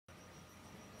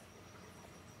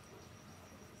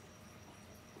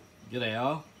G'day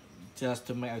all, just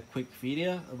to make a quick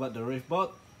video about the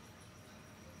Reefbot.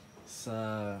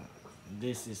 So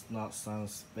this is not some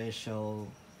special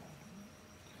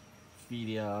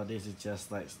video, this is just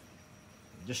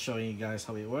showing you guys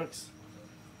how it works.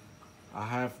 I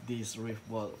have this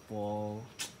Reefbot for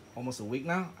almost a week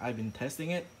now. I've been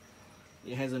testing it.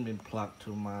 It hasn't been plugged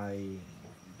to my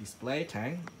display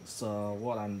tank, so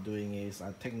what I'm doing is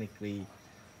I'm technically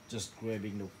just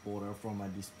grabbing the water from my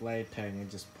display tank and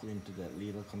just put into that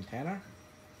little container.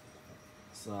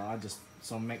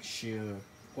 So make sure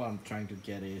what I'm trying to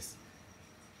get is,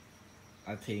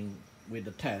 I think with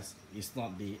the test, it's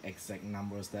not the exact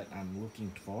numbers that I'm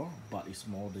looking for, but it's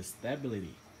more the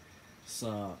stability.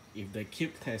 So if they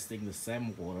keep testing the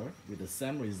same water with the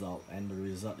same result and the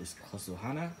result is close to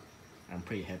 100, I'm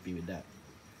pretty happy with that.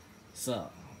 So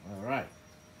alright,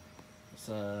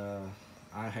 so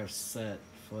I have set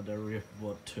for the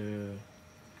Reefbot to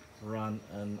run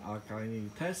an alkalinity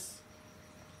test.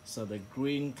 So the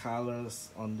green colors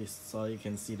on this, so you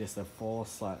can see there's a 4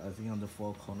 side, I think on the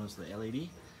 4 corners the LED.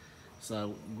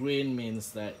 So green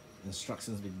means that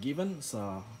instructions been given,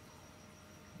 so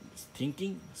it's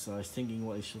thinking,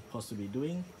 what it's supposed to be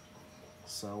doing.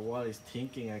 So what it's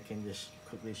thinking, I can just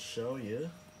quickly show you.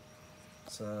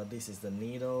 So this is the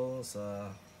needle. So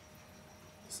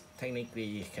technically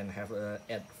you can have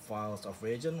 8 files of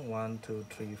reagent, 1 2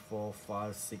 3 4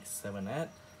 5 6 7 8.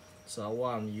 So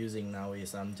what I'm using now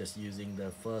is I'm just using the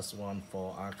first one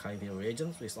for alkalinity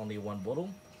reagents with only 1 bottle.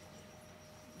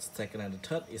 The second and the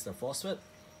third is the phosphate.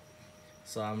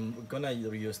 So I'm gonna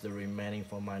use the remaining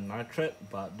for my nitrate,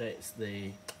 but that's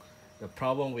the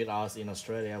problem with us in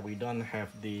Australia. We don't have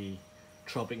the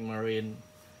tropic marine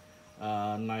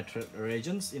nitrate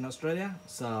reagents in Australia,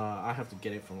 so I have to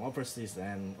get it from overseas,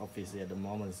 and obviously at the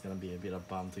moment it's gonna be a bit of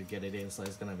bum to get it in, so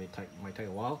it's gonna might take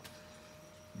a while.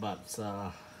 But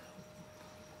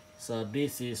so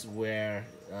this is where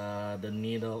the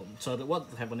needle, what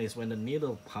happened is when the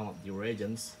needle pump up the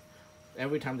reagents,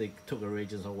 every time they took the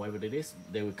reagents or whatever it is,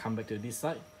 they will come back to this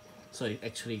side, so it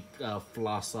actually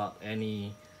flush out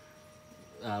any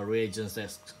reagents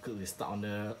that's stuck on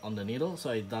the needle, so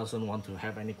it doesn't want to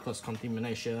have any cross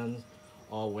contamination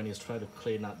or when it's trying to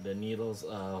clean up the needles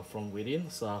from within.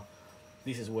 So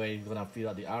this is where you're gonna fill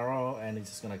out the arrow and it's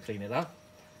just gonna clean it up,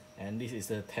 and this is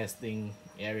the testing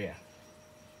area.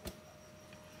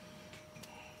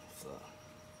 So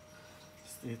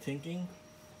still thinking.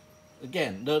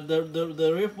 Again, the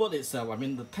Reefbot itself, I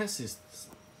mean, the test is,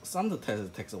 some of the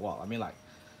tests takes a while. I mean,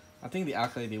 I think the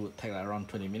alkalinity would take around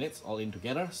 20 minutes all in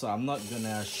together. So I'm not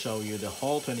gonna show you the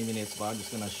whole 20 minutes, but I'm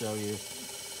just gonna show you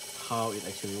how it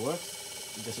actually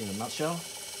works, just in a nutshell.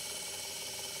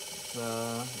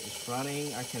 So it's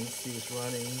running, I can see it's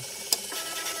running.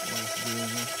 It's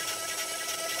doing.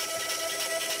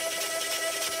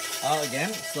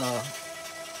 Again, so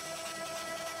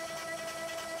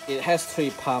it has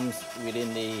 3 pumps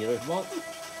within the Reefbot.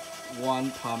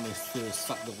 1 pump is to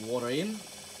suck the water in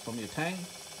from your tank.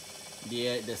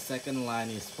 The second line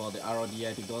is for the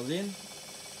RODI to goes in,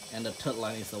 and the third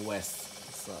line is the west.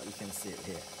 So you can see it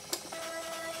here.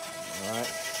 Alright.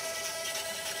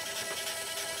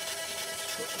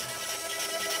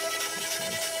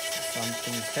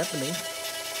 Something's happening.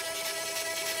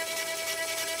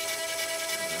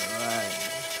 Alright.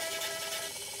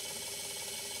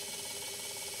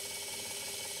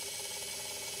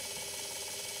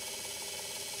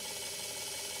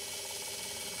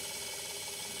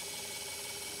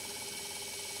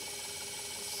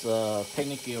 So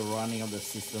technically running of the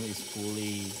system is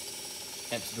fully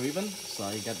apps driven, so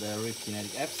you got the Reef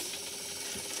Kinetic apps.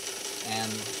 And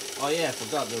oh yeah, I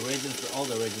forgot the reagents, all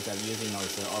the reagents I'm using now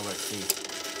is all Redsea.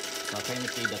 So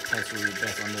technically the test will be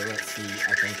based on the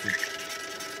Redsea authentic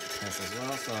test as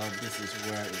well, so this is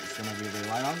where it's gonna be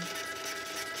relied on.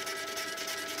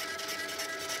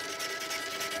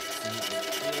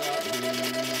 The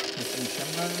testing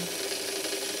chamber.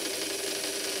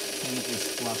 Tank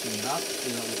is flushing it up,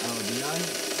 fill it with RODI,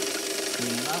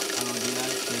 clean it up, RODI,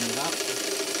 clean it up.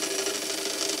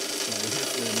 So it has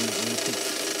the magnetic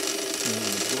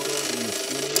cleaning the water when it's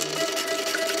cleaning.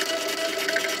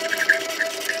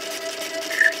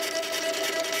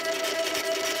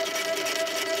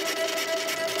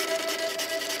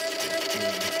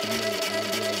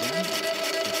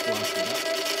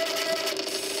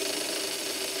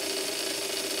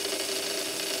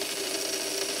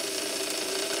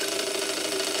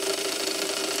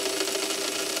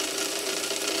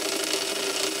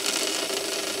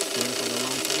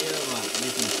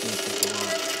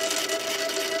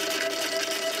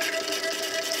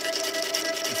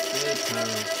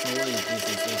 Slowly, this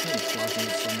is, I think, flushing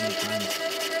it so many times.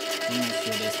 to make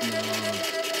sure there's no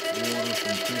water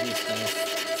from previous test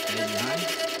stay behind.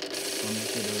 So make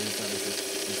sure the result is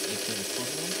as accurate as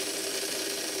possible.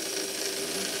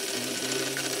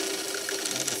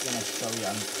 I'm just gonna show you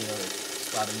until it's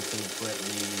starting to break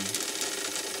the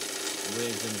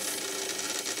reagents.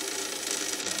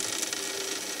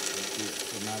 Give it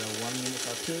another 1 minute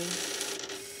or 2.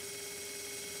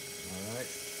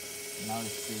 Alright, now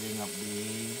it's filling up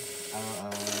the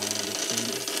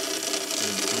clean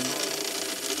chamber.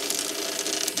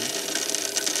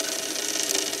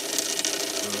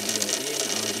 RDI in,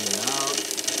 RDI out.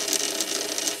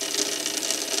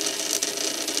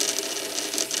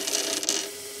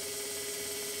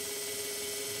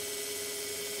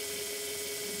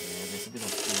 Yeah, there's a bit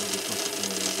of spill because the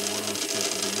water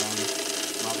trickles around,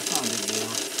 but it's not a big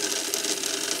deal.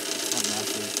 It's not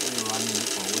massive. It's been running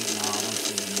for a week now. I don't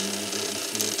see any major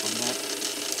issue from that.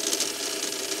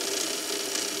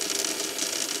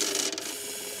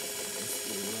 Let's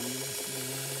get running this thing.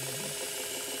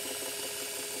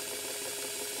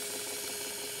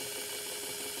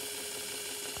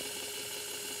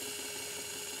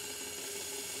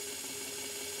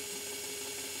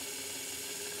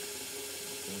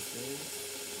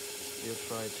 Still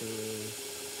try to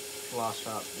flush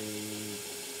out the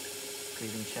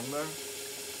cleaning chamber.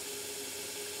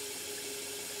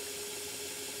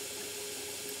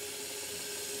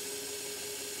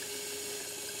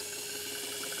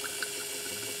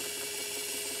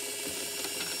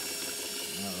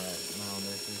 Alright, now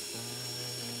this is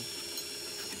done.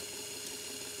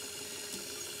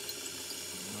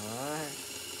 Alright,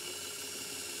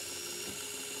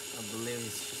 I believe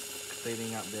it's just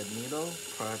cleaning up the needle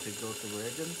prior to go to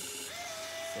reagents.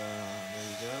 So there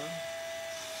you go.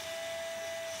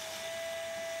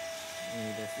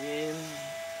 Needles in.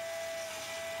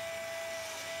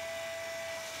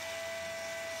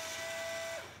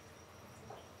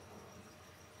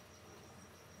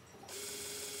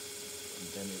 And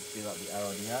then it fill up the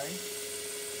RDI.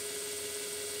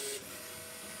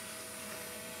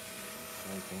 So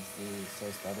you can see, so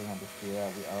it's starting to fill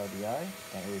up the RDI,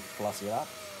 and we flush it up.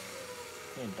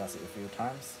 It does it a few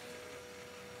times.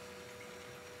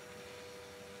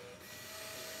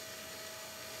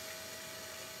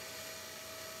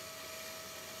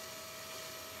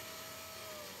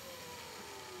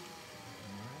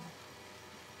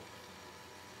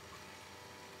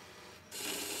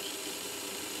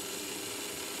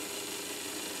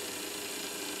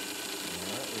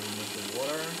 Alright, we remove the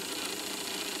water.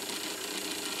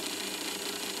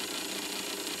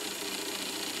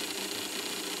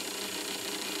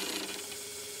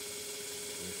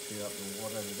 Fill up the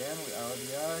water again with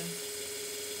RDI.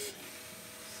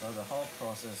 So the whole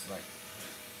process is like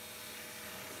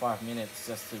 5 minutes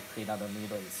just to clean out the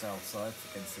needle itself. So as you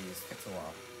can see, it takes a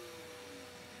while.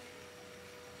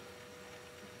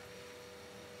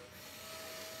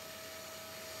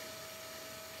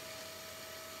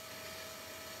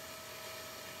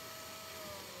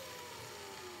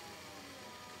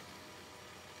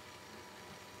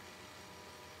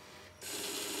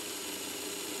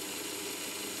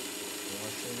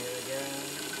 Washing it again.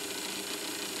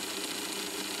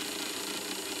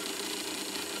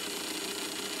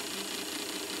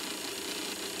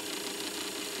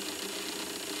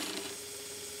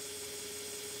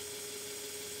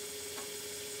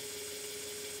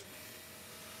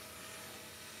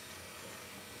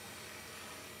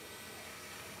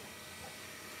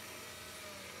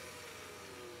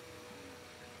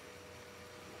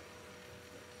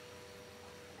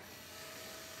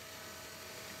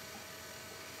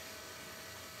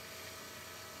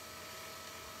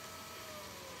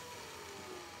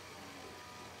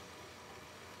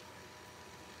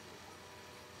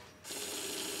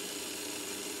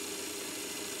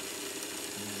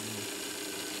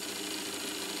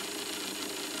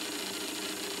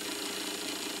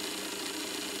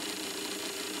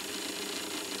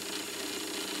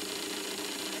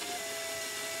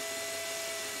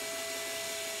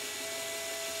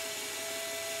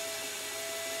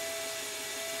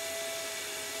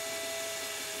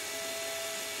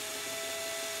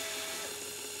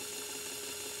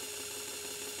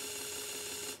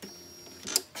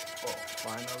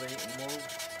 Finally moved.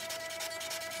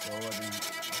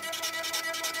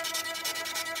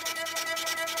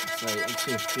 So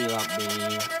actually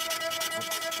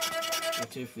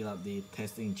fill up the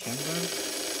testing chamber.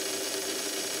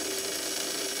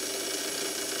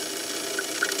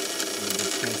 With the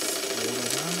test water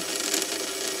down.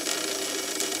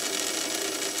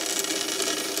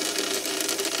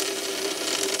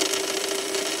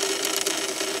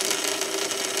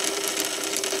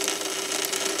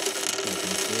 So you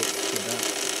can see it,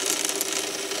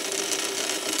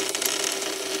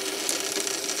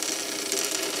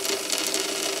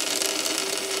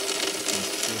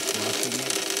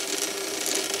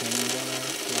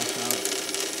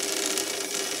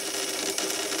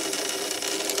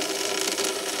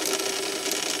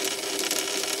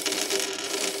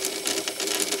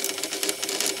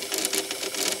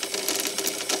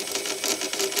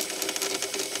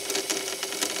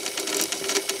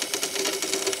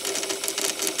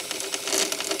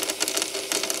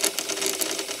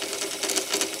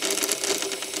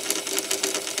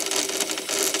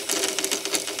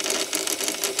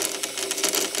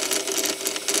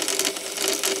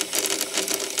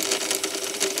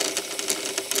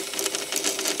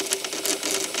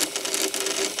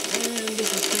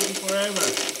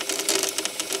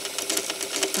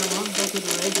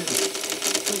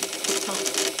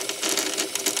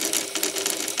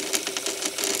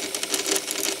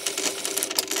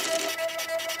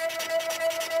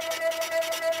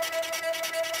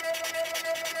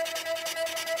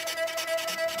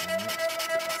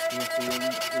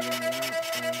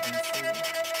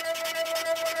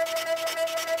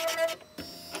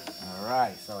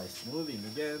 Alright, so it's moving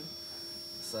again.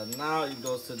 So now it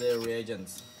goes to the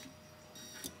reagents.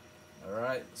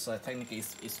 Alright, so technically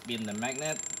it's been the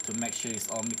magnet to make sure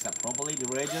it's all mixed up properly, the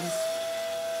reagents,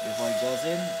 before it goes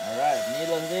in. Alright,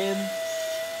 needles in.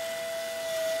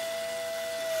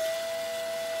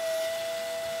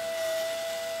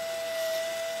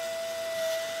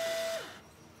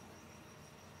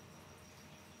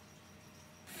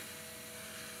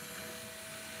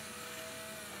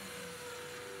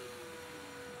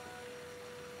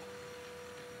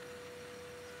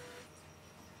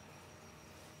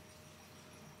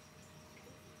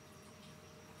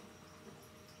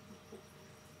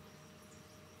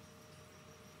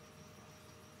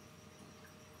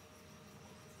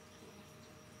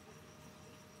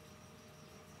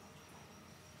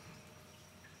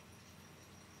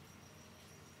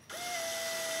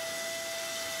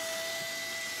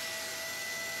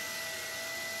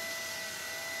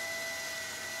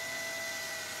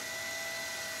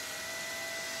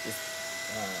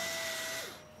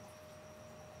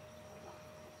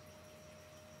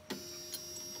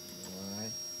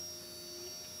 Alright.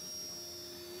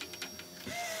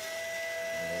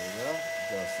 There you go.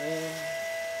 Goes in.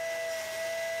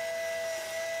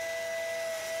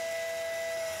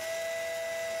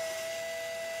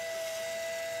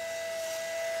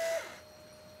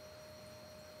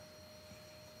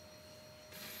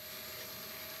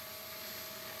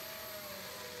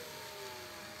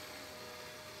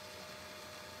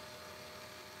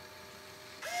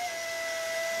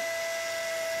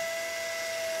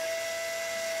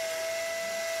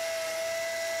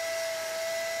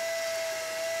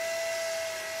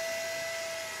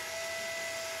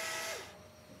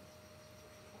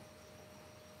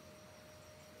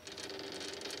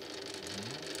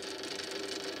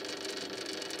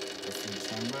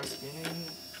 Chamber spinning.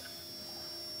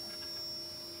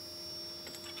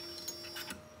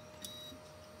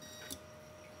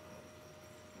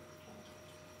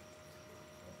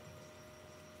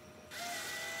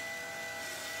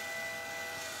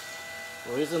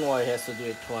 The reason why it has to do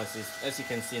it twice is, as you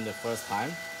can see in the first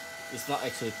time, it's not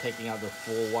actually taking out the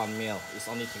full 1 mil. It's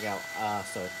only taking out,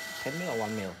 10 mil or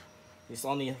 1 mil. It's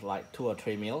only like 2 or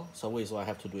 3 mil, so which is why I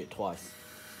have to do it twice.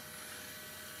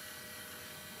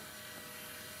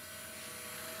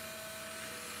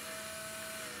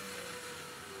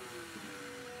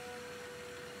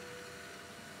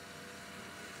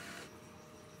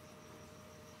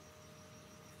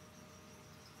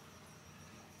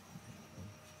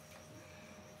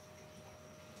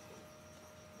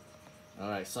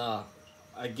 Alright, so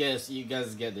I guess you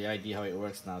guys get the idea how it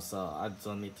works now, so I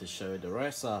don't need to show you the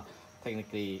rest. So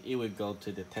technically it will go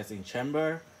to the testing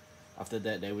chamber. After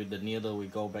that, with the needle we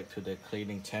go back to the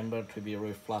cleaning chamber to be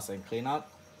reflush and clean out,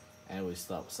 and we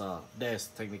stop. So that's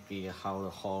technically how the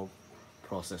whole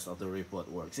process of the Reefbot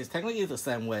works. It's technically the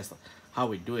same way as how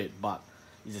we do it, but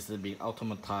it's just being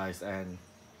automatized, and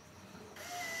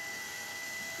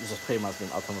it's just pretty much been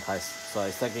automatized. So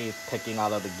it's technically taking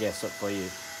out of the guesswork for you.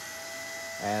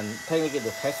 And technically the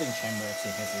testing chamber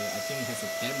actually has I think it has a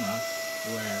camera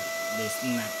where they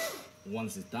snap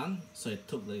once it's done. So it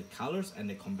took the colors and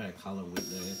they compare color with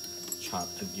the chart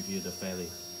to give you the value.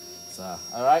 So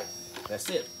alright, that's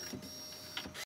it.